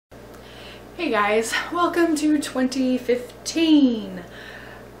Hey guys, welcome to 2015.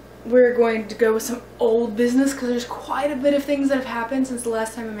 We're going to go with some old business because there's quite a bit of things that have happened since the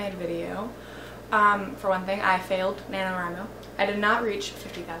last time I made a video. For one thing, I failed NaNoWriMo. I did not reach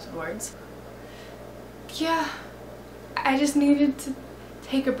 50,000 words. Yeah, I just needed to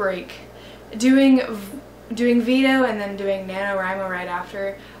take a break. Doing Veto and then doing NaNoWriMo right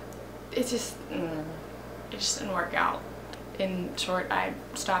after, it just didn't work out. In short, I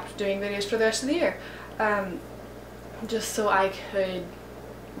stopped doing videos for the rest of the year, just so I could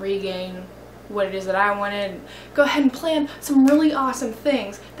regain what it is that I wanted, go ahead and plan some really awesome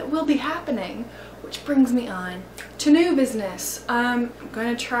things that will be happening, which brings me on to new business. I'm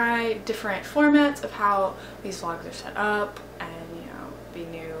going to try different formats of how these vlogs are set up and, be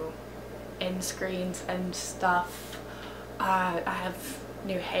new end screens and stuff. I have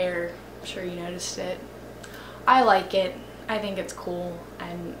new hair, I'm sure you noticed it. I like it. I think it's cool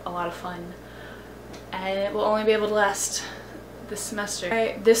and a lot of fun, and it will only be able to last this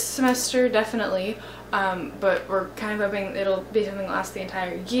semester. This semester definitely, but we're kind of hoping it'll be something that lasts the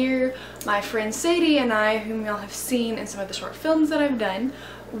entire year. My friend Sadie and I, whom y'all have seen in some of the short films that I've done,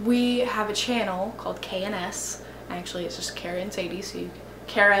 we have a channel called KNS. Actually, it's just Kara and Sadie, so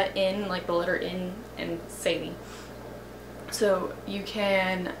Kara in, like the letter N, and Sadie. So you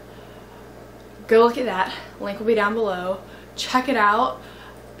can go look at that. Link will be down below. Check it out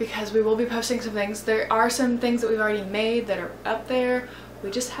because we will be posting some things. There are some things that we've already made that are up there. We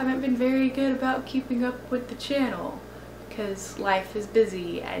just haven't been very good about keeping up with the channel because life is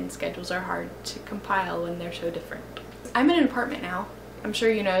busy and schedules are hard to compile when they're so different. I'm in an apartment now. I'm sure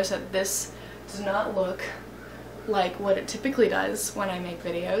you notice that this does not look like what it typically does when I make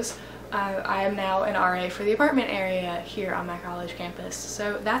videos. I am now an RA for the apartment area here on my college campus,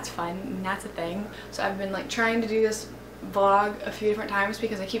 so that's fun and that's a thing. So I've been trying to do this vlog a few different times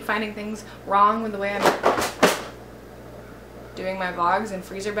because I keep finding things wrong with the way I'm doing my vlogs in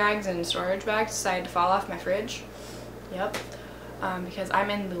freezer bags and storage bags decided to fall off my fridge. Yep. Because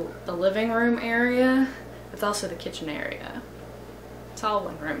I'm in the living room area. It's also the kitchen area. It's all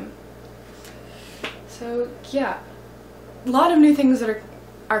one room. So yeah, a lot of new things that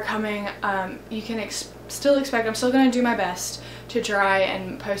are coming. You can still expect, I'm still going to do my best to try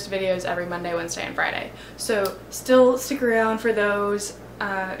and post videos every Monday, Wednesday, and Friday. So still stick around for those.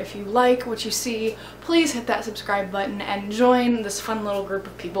 If you like what you see, please hit that subscribe button and join this fun little group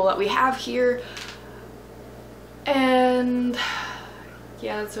of people that we have here. And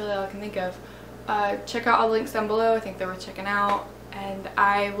yeah, that's really all I can think of. Check out all the links down below. I think they're worth checking out. And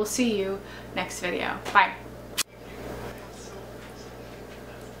I will see you next video. Bye.